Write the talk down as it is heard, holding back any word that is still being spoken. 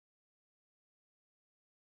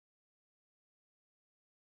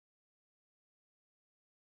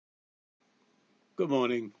Good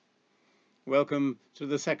morning. Welcome to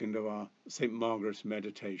the second of our St. Margaret's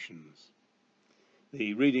meditations.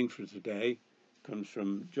 The reading for today comes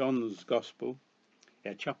from John's Gospel,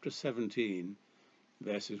 chapter 17,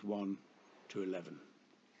 verses 1 to 11.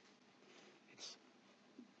 It's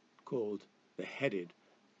called the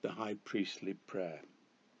High Priestly Prayer.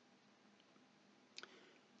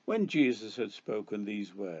 When Jesus had spoken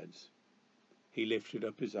these words, he lifted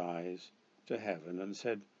up his eyes to heaven and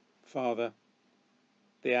said, Father,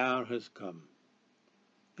 the hour has come.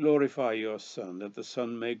 Glorify your Son, that the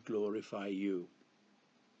Son may glorify you,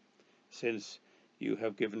 since you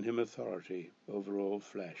have given him authority over all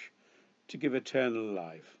flesh, to give eternal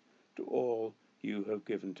life to all you have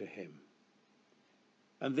given to him.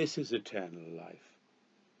 And this is eternal life,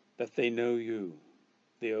 that they know you,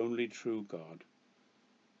 the only true God,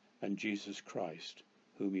 and Jesus Christ,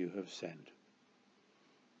 whom you have sent.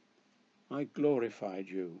 I glorified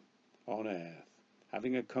you on earth,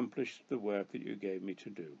 having accomplished the work that you gave me to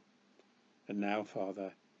do. And now,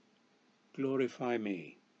 Father, glorify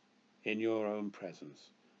me in your own presence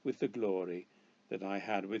with the glory that I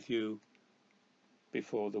had with you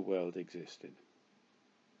before the world existed.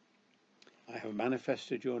 I have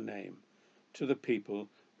manifested your name to the people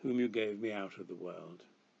whom you gave me out of the world.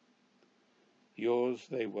 Yours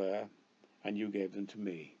they were, and you gave them to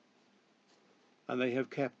me, and they have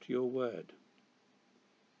kept your word.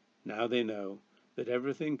 Now they know that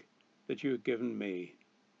everything that you have given me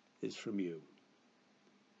is from you.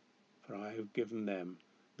 For I have given them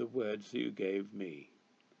the words that you gave me,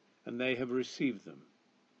 and they have received them,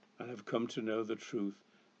 and have come to know the truth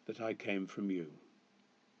that I came from you.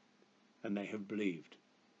 And they have believed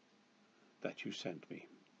that you sent me.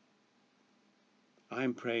 I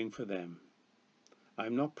am praying for them. I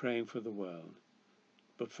am not praying for the world,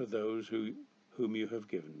 but for those whom you have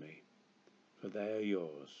given me, for they are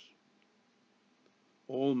yours.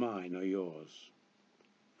 All mine are yours,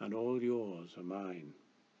 and all yours are mine,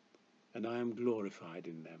 and I am glorified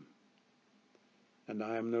in them. And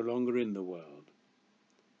I am no longer in the world,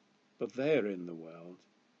 but they are in the world,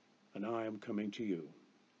 and I am coming to you.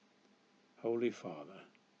 Holy Father,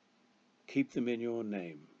 keep them in your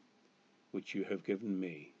name, which you have given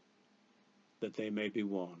me, that they may be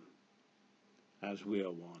one, as we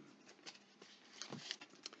are one.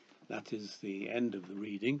 That is the end of the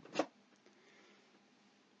reading.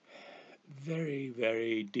 Very,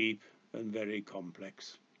 very deep and very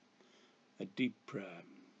complex. A deep prayer.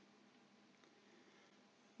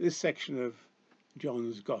 This section of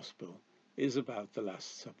John's Gospel is about the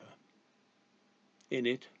Last Supper. In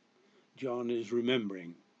it, John is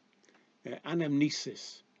remembering.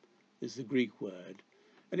 Anamnesis is the Greek word,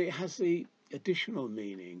 and it has the additional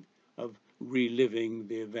meaning of reliving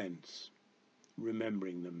the events,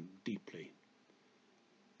 remembering them deeply.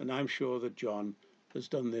 And I'm sure that John has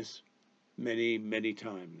done this many, many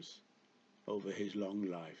times over his long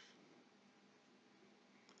life.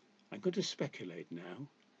 I'm going to speculate now.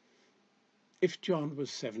 If John was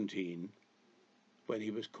 17 when he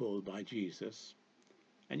was called by Jesus,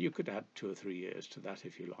 and you could add 2 or 3 years to that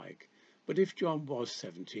if you like, but if John was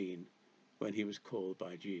 17 when he was called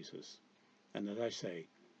by Jesus, and as I say,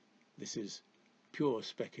 this is pure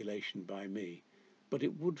speculation by me, but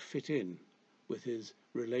it would fit in with his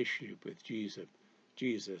relationship with Jesus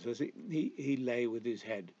as he lay with his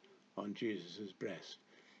head on Jesus' breast.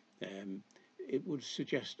 It would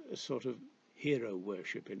suggest a sort of hero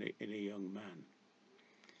worship in a young man.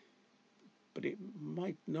 But it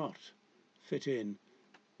might not fit in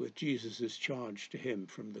with Jesus' charge to him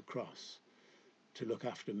from the cross to look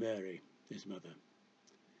after Mary, his mother.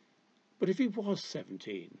 But if he was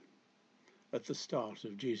 17 at the start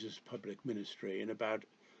of Jesus' public ministry in about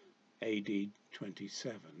AD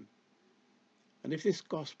 27, and if this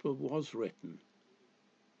gospel was written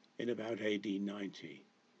in about AD 90,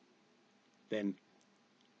 then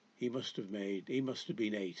he must have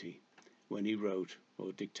been 80 when he wrote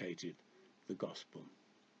or dictated the gospel.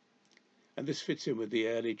 And this fits in with the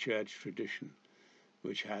early church tradition,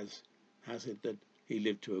 which has it that he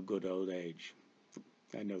lived to a good old age.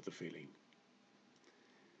 I know the feeling.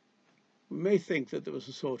 We may think that there was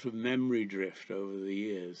a sort of memory drift over the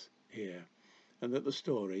years here, and that the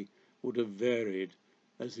story would have varied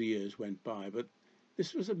as the years went by, but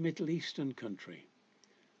this was a Middle Eastern country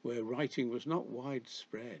where writing was not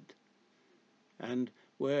widespread and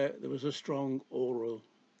where there was a strong oral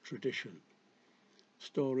tradition.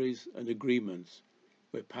 Stories and agreements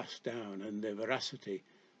were passed down, and their veracity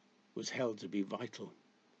was held to be vital.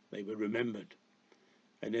 They were remembered,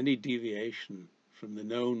 and any deviation from the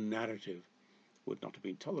known narrative would not have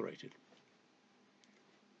been tolerated.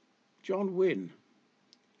 John Wynne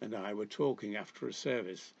and I were talking after a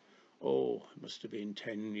service, oh, it must have been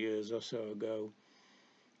 10 years or so ago,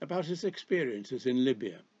 about his experiences in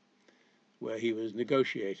Libya, where he was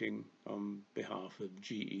negotiating on behalf of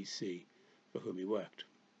GEC, for whom he worked.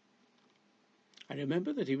 I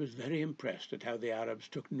remember that he was very impressed at how the Arabs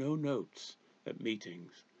took no notes at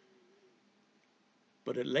meetings,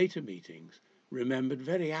 but at later meetings remembered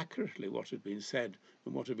very accurately what had been said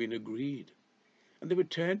and what had been agreed. And they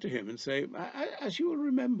would turn to him and say, as you will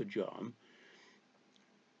remember, John.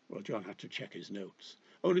 Well, John had to check his notes,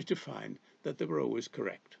 only to find that they were always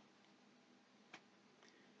correct.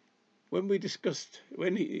 When he discussed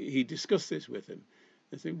this with him,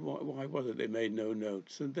 they said, why was it they made no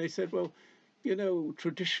notes? And they said, well, you know,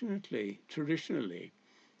 traditionally,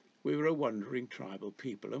 we were a wandering tribal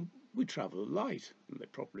people, and we travelled light, and they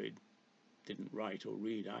probably didn't write or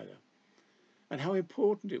read either. And how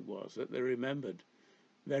important it was that they remembered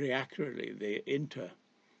very accurately the inter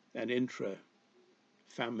and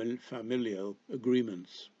intra-familial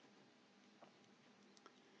agreements.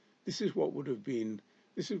 This is what it would have been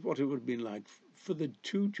like for the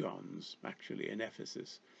two Johns, actually, in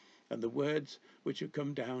Ephesus. And the words which have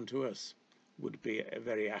come down to us would be a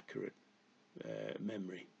very accurate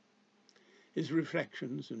memory. His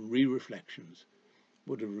reflections and re-reflections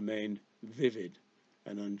would have remained vivid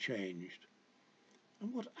and unchanged.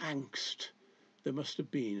 And what angst there must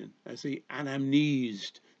have been as he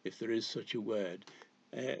anamnesed, if there is such a word,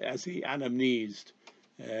 as he anamnesed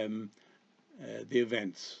the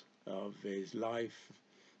events of his life,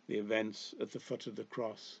 the events at the foot of the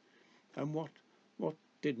cross. And what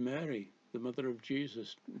did Mary, the mother of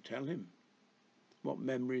Jesus, tell him? What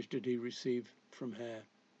memories did he receive from her?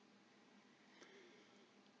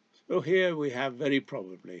 So here we have very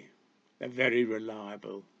probably a very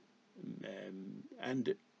reliable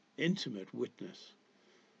and intimate witness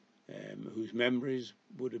whose memories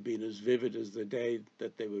would have been as vivid as the day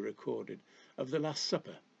that they were recorded, of the Last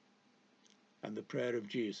Supper and the prayer of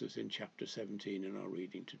Jesus in chapter 17 in our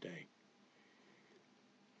reading today.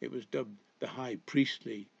 It was dubbed the high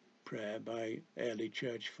priestly prayer by early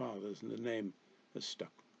church fathers, and the name has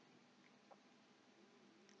stuck.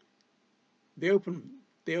 The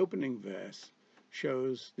opening verse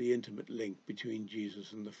shows the intimate link between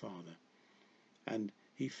Jesus and the Father, and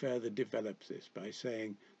he further develops this by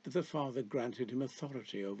saying that the Father granted him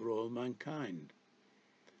authority over all mankind,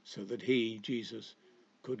 so that he, Jesus,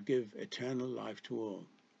 could give eternal life to all.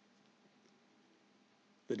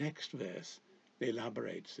 The next verse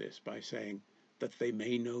elaborates this by saying that they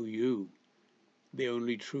may know you, the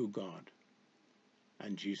only true God,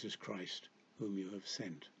 and Jesus Christ, whom you have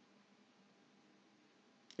sent.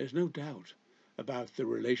 There's no doubt about the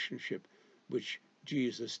relationship which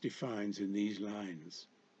Jesus defines in these lines.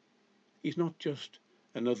 He's not just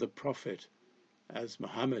another prophet, as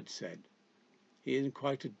Muhammad said. He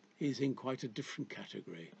is in quite a different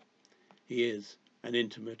category. He is an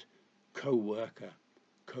intimate co-worker,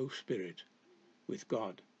 co-spirit with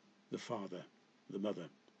God, the Father, the Mother.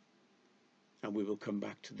 And we will come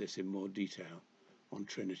back to this in more detail on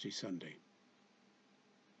Trinity Sunday.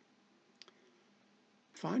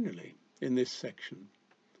 Finally, in this section,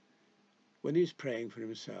 when he's praying for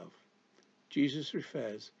himself, Jesus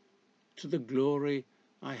refers to the glory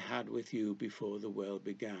I had with you before the world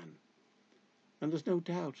began. And there's no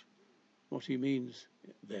doubt what he means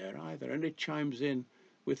there either. And it chimes in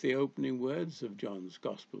with the opening words of John's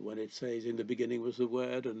Gospel when it says, in the beginning was the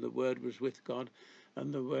Word, and the Word was with God,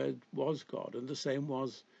 and the Word was God, and the same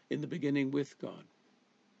was in the beginning with God.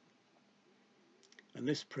 And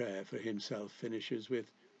this prayer for himself finishes with,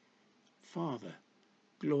 Father,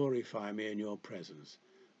 glorify me in your presence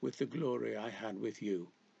with the glory I had with you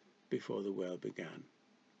before the world began.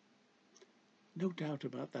 No doubt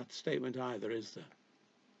about that statement either, is there?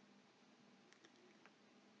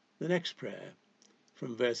 The next prayer,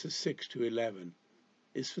 from verses 6 to 11,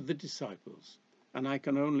 is for the disciples, and I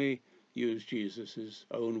can only use Jesus'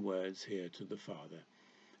 own words here to the Father.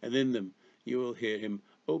 And in them you will hear him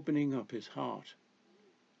opening up his heart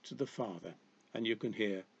to the Father, and you can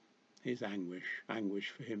hear his anguish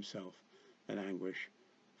for himself and anguish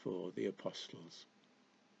for the apostles.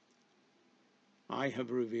 I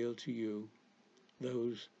have revealed to you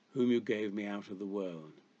those whom you gave me out of the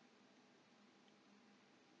world.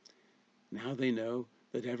 Now they know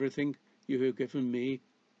that everything you have given me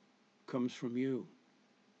comes from you.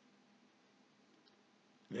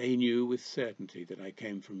 They knew with certainty that I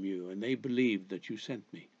came from you, and they believed that you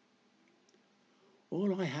sent me.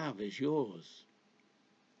 All I have is yours,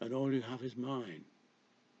 and all you have is mine.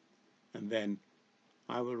 And then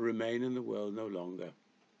I will remain in the world no longer.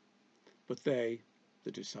 But they,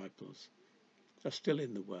 the disciples, are still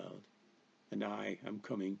in the world, and I am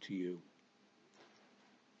coming to you.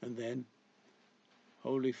 And then,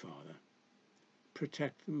 Holy Father,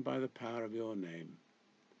 protect them by the power of your name,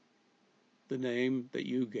 the name that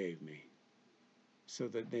you gave me, so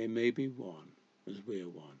that they may be one as we are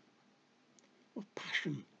one. What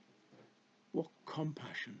passion! What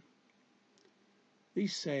compassion!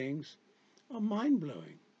 These sayings are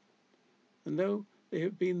mind-blowing, and though they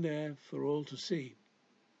have been there for all to see,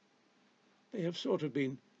 they have sort of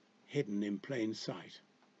been hidden in plain sight.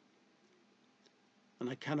 And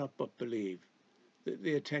I cannot but believe that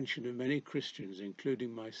the attention of many Christians,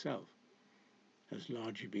 including myself, has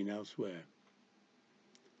largely been elsewhere.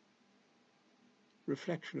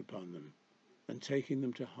 Reflection upon them and taking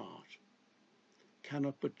them to heart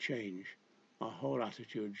cannot but change our whole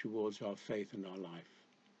attitude towards our faith and our life.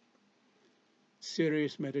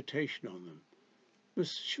 Serious meditation on them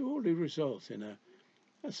must surely result in a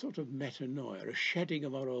sort of metanoia, a shedding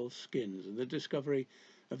of our old skins and the discovery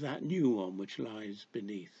of that new one which lies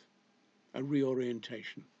beneath, a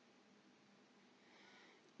reorientation.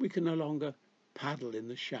 We can no longer paddle in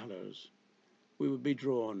the shallows. We would be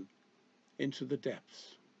drawn into the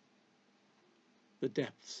depths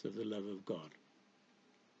of the love of God.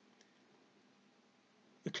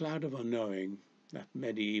 The cloud of unknowing, that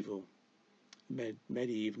medieval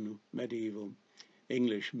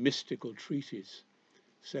English mystical treatise,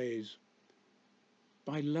 says,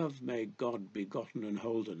 by love may God be gotten and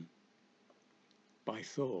holden, by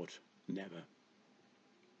thought never.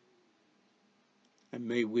 And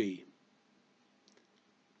may we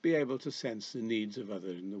be able to sense the needs of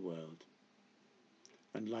others in the world,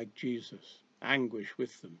 and like Jesus, anguish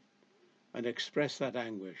with them, and express that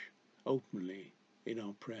anguish openly in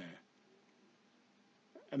our prayer.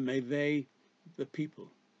 And may they, the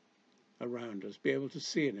people around us, be able to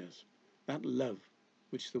see in us that love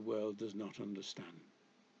which the world does not understand.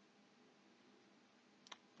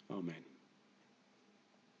 Amen.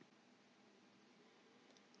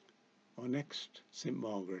 Our next St.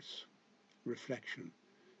 Margaret's reflection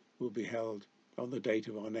will be held on the date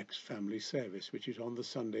of our next family service, which is on the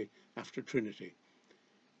Sunday after Trinity.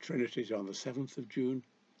 Trinity is on the 7th of June,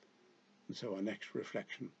 and so our next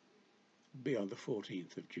reflection will be on the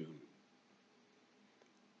 14th of June.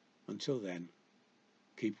 Until then,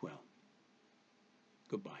 keep well.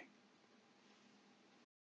 Goodbye.